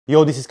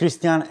Yo, this is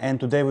Christian,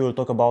 and today we will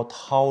talk about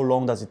how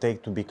long does it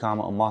take to become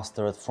a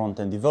master at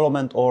front-end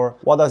development, or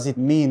what does it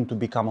mean to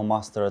become a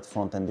master at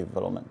front-end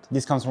development.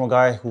 This comes from a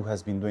guy who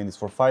has been doing this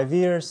for 5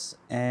 years,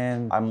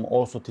 and I'm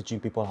also teaching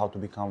people how to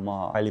become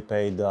highly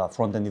paid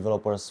front-end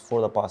developers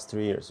for the past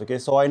 3 years. Okay,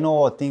 so I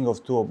know a thing or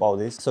two about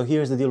this. So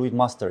here's the deal with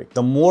mastery.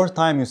 The more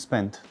time you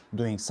spend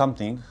doing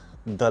something,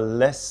 the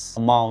less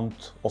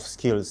amount of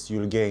skills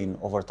you'll gain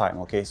over time.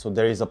 Okay, so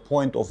there is a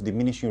point of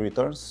diminishing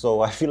returns.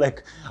 So I feel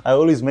like I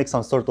always make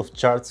some sort of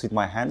charts with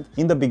my hand.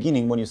 In the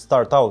beginning, when you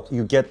start out,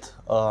 you get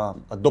a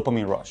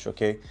dopamine rush.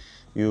 Okay,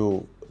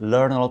 you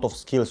learn a lot of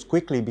skills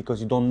quickly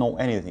because you don't know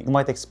anything. You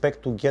might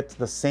expect to get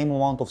the same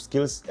amount of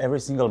skills every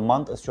single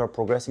month as you are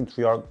progressing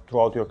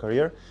throughout your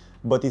career,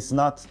 but it's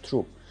not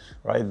true,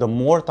 right? The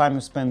more time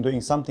you spend doing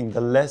something,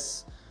 the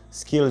less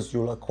skills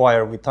you'll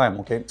acquire with time.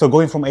 Okay, so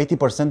going from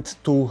 80%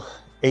 to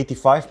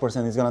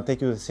 85% is gonna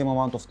take you the same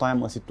amount of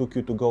time as it took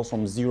you to go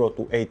from 0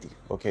 to 80.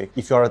 Okay,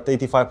 if you are at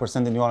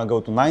 85% and you want to go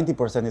to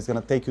 90%, it's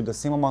gonna take you the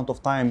same amount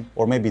of time,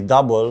 or maybe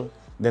double,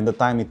 than the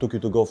time it took you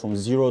to go from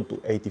 0 to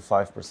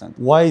 85%.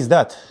 Why is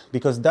that?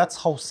 Because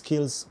that's how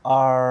skills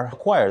are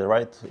acquired,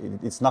 right?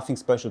 It's nothing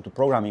special to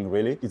programming,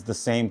 really. It's the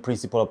same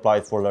principle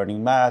applied for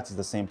learning math, it's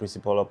the same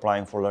principle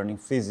applying for learning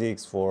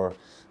physics, for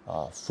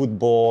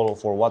football, or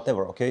for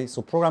whatever. Okay,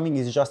 so programming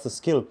is just a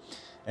skill,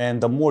 and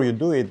the more you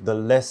do it, the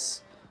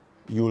less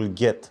you'll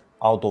get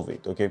out of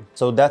it. Okay,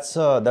 so that's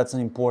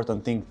an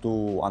important thing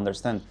to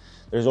understand.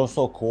 There's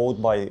also a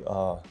quote by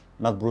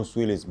not Bruce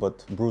Willis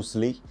but Bruce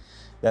Lee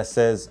that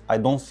says, "I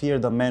don't fear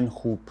the man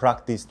who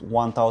practiced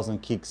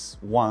 1,000 kicks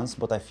once,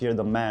 but I fear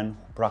the man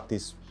who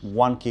practiced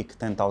one kick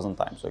 10,000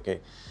 times."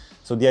 Okay,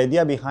 so the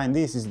idea behind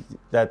this is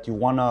that you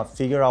want to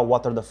figure out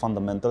what are the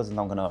fundamentals, and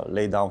I'm going to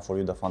lay down for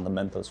you the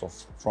fundamentals of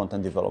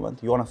front-end development.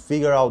 You want to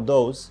figure out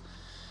those,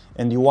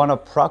 and you want to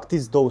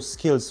practice those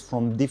skills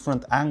from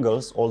different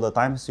angles all the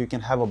time, so you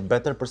can have a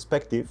better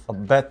perspective, a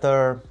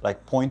better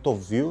point of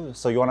view.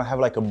 So you want to have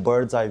like a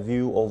bird's eye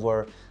view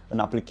over an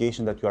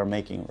application that you are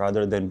making,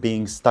 rather than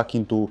being stuck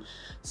into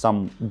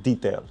some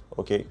detail.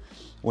 Okay,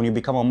 when you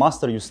become a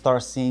master, you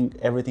start seeing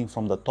everything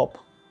from the top,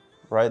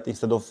 right,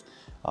 instead of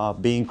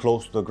being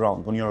close to the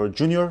ground. When you're a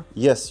junior,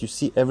 yes, you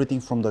see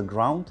everything from the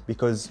ground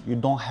because you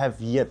don't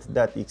have yet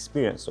that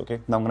experience. Okay,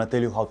 now I'm going to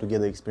tell you how to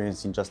get the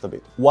experience in just a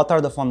bit. What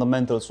are the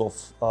fundamentals of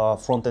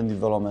front-end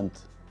development,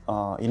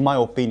 in my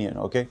opinion?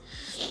 Okay,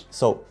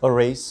 so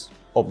arrays,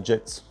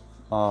 objects,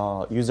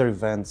 user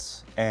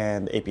events,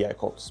 and API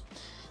calls.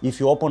 If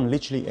you open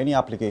literally any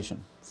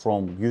application,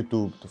 from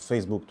YouTube to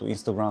Facebook to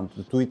Instagram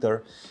to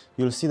Twitter,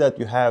 you'll see that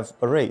you have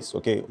arrays.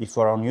 Okay, if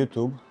you're on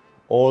YouTube,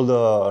 all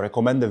the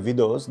recommended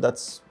videos,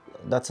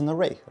 that's an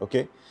array.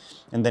 Okay,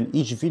 and then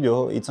each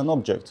video, it's an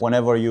object.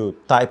 Whenever you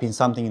type in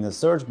something in the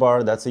search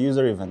bar, that's a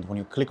user event. When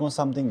you click on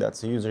something,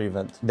 that's a user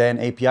event. Then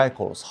API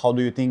calls. How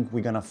do you think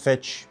we're gonna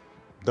fetch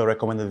the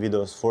recommended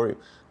videos for you?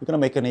 We're gonna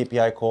make an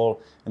API call,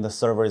 and the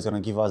server is gonna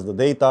give us the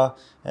data,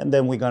 and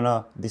then we're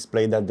gonna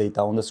display that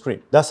data on the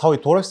screen. That's how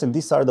it works, and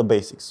these are the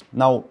basics.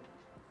 Now,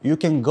 you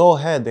can go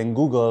ahead and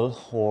Google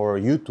or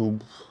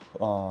YouTube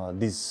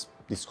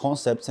these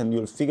concepts, and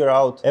you'll figure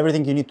out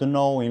everything you need to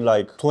know in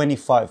like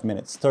 25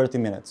 minutes, 30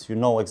 minutes. You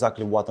know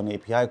exactly what an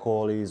API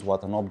call is,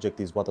 what an object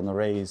is, what an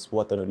array is,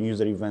 what a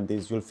user event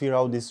is. You'll figure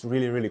out this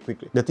really, really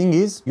quickly. The thing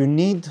is, you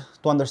need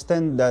to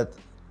understand that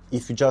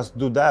if you just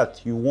do that,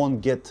 you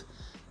won't get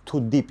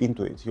too deep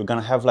into it. You're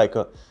gonna have like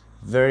a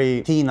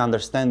very thin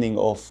understanding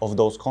of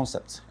those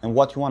concepts. And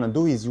what you wanna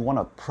do is you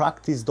wanna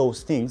practice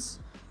those things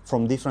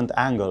from different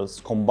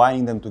angles,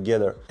 combining them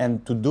together.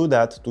 And to do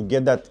that, to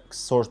get that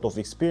sort of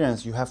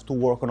experience, you have to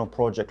work on a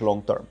project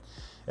long term.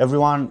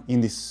 Everyone in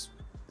this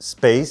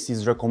space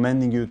is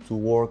recommending you to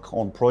work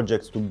on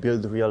projects to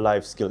build real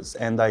life skills.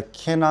 And I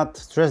cannot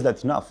stress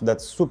that enough.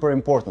 That's super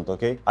important,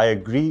 okay? I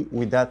agree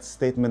with that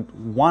statement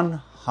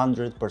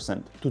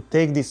 100%. To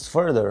take this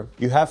further,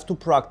 you have to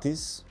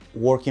practice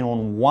working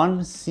on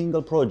one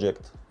single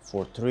project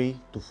for 3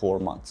 to 4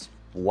 months.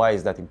 Why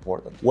is that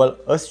important? Well,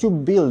 as you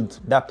build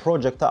that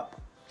project up,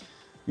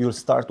 you'll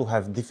start to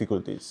have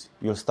difficulties.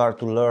 You'll start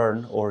to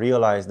learn or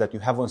realize that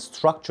you haven't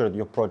structured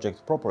your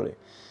project properly.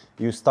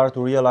 You start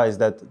to realize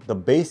that the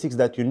basics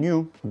that you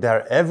knew,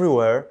 they're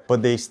everywhere,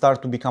 but they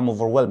start to become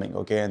overwhelming,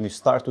 okay? And you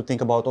start to think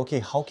about, okay,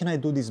 how can I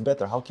do this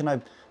better? How can I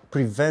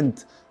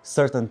prevent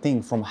certain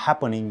things from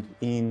happening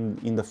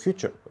in the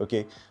future,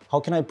 okay?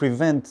 How can I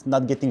prevent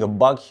not getting a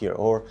bug here?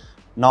 Or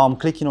now I'm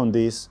clicking on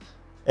this,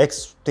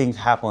 X thing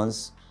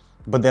happens,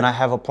 but then I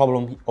have a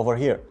problem over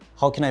here.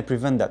 How can I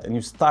prevent that? And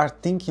you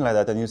start thinking like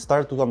that, and you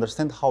start to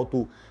understand how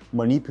to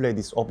manipulate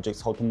these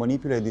objects, how to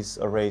manipulate these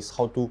arrays,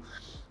 how to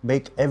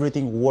make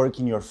everything work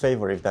in your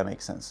favor, if that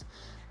makes sense.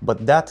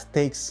 But that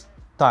takes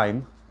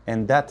time,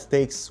 and that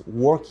takes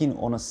working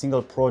on a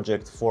single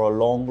project for a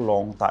long,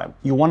 long time.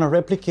 You want to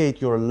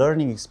replicate your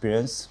learning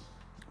experience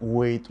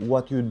with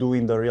what you do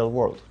in the real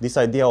world. This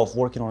idea of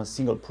working on a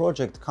single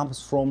project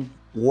comes from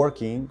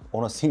working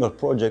on a single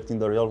project in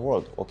the real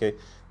world, okay?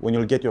 When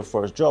you'll get your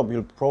first job,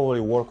 you'll probably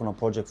work on a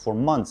project for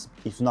months,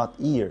 if not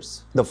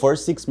years. The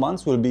first 6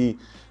 months will be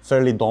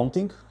fairly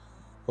daunting,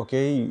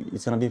 okay?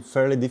 It's gonna be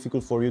fairly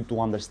difficult for you to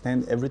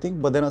understand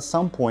everything, but then at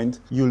some point,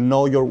 you'll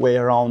know your way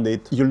around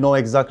it. You'll know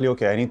exactly,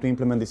 okay, I need to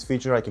implement this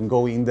feature, I can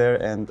go in there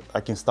and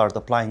I can start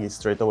applying it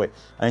straight away.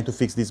 I need to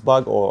fix this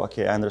bug, or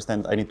okay, I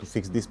understand I need to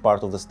fix this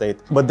part of the state.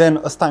 But then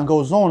as time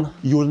goes on,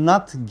 you'll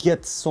not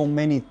get so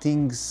many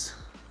things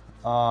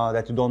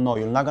that you don't know.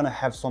 You're not gonna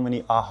have so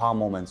many aha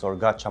moments or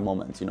gotcha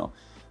moments, you know.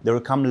 They will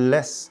come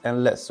less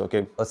and less,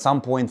 okay? At some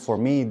point for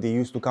me, they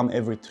used to come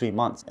every 3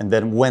 months. And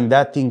then when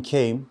that thing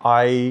came,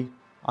 I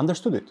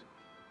understood it.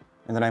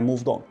 And then I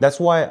moved on. That's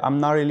why I'm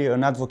not really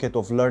an advocate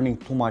of learning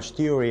too much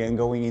theory and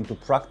going into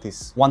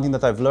practice. One thing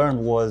that I've learned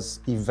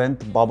was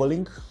event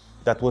bubbling.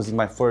 That was in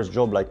my first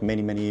job like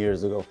many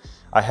years ago.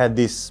 I had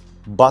this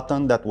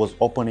button that was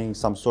opening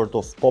some sort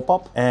of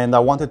pop-up and I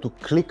wanted to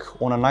click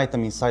on an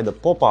item inside the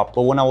pop-up,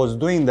 but when I was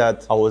doing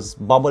that I was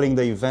bubbling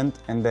the event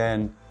and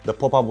then the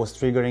pop-up was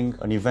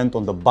triggering an event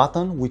on the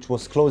button which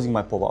was closing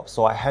my pop-up.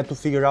 So I had to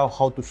figure out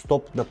how to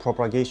stop the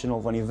propagation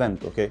of an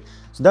event, okay?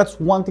 So that's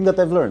one thing that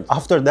I've learned.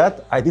 After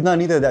that, I did not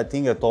need that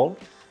thing at all,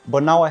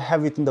 but now I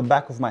have it in the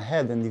back of my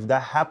head, and if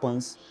that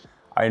happens,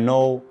 I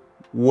know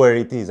where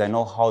it is, I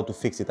know how to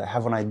fix it. I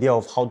have an idea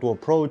of how to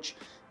approach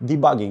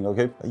debugging,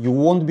 okay? You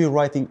won't be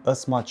writing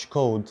as much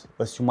code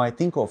as you might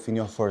think of in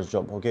your first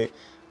job, okay?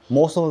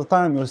 Most of the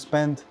time you'll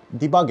spend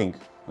debugging,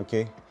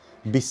 okay?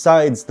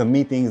 Besides the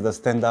meetings, the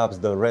stand-ups,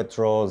 the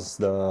retros,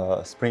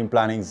 the sprint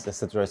plannings,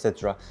 etc.,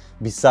 etc.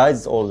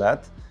 Besides all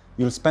that,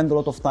 you'll spend a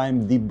lot of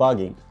time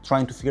debugging,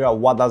 trying to figure out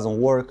what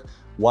doesn't work,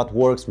 what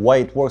works, why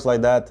it works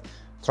like that,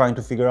 trying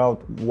to figure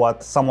out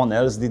what someone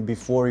else did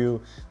before you,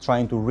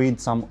 trying to read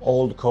some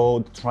old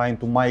code, trying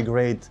to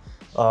migrate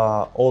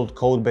old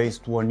code base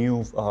to a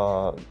new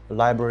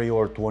library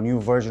or to a new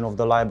version of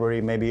the library.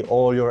 Maybe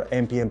all your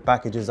npm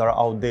packages are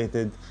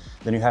outdated,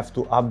 then you have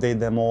to update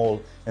them all,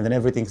 and then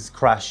everything's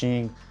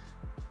crashing.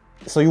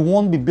 So you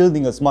won't be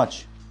building as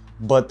much,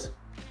 but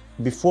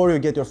before you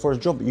get your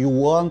first job, you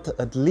want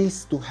at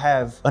least to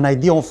have an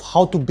idea of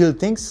how to build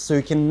things so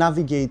you can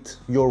navigate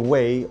your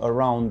way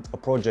around a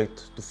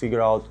project to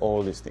figure out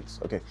all these things,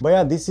 okay? But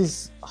yeah, this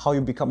is how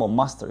you become a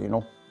master, you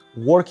know?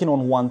 Working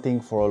on one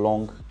thing for a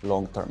long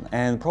term.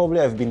 And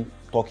probably I've been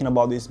talking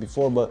about this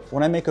before, but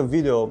when I make a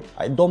video,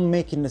 I don't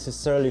make it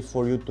necessarily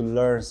for you to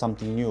learn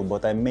something new,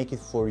 but I make it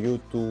for you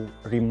to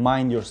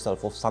remind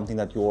yourself of something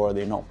that you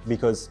already know.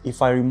 Because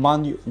if I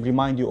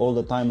remind you all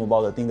the time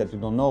about the thing that you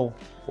don't know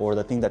or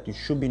the thing that you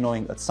should be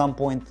knowing, at some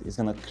point it's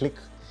gonna click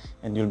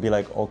and you'll be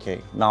like,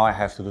 okay, now I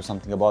have to do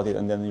something about it,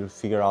 and then you'll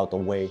figure out a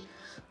way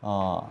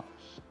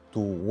to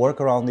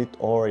work around it.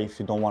 Or if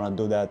you don't want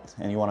to do that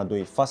and you want to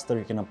do it faster,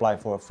 you can apply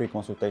for a free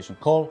consultation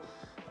call.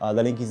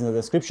 The link is in the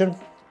description.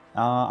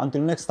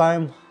 Until next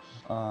time,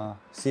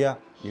 see ya,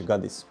 you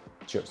got this.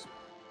 Cheers.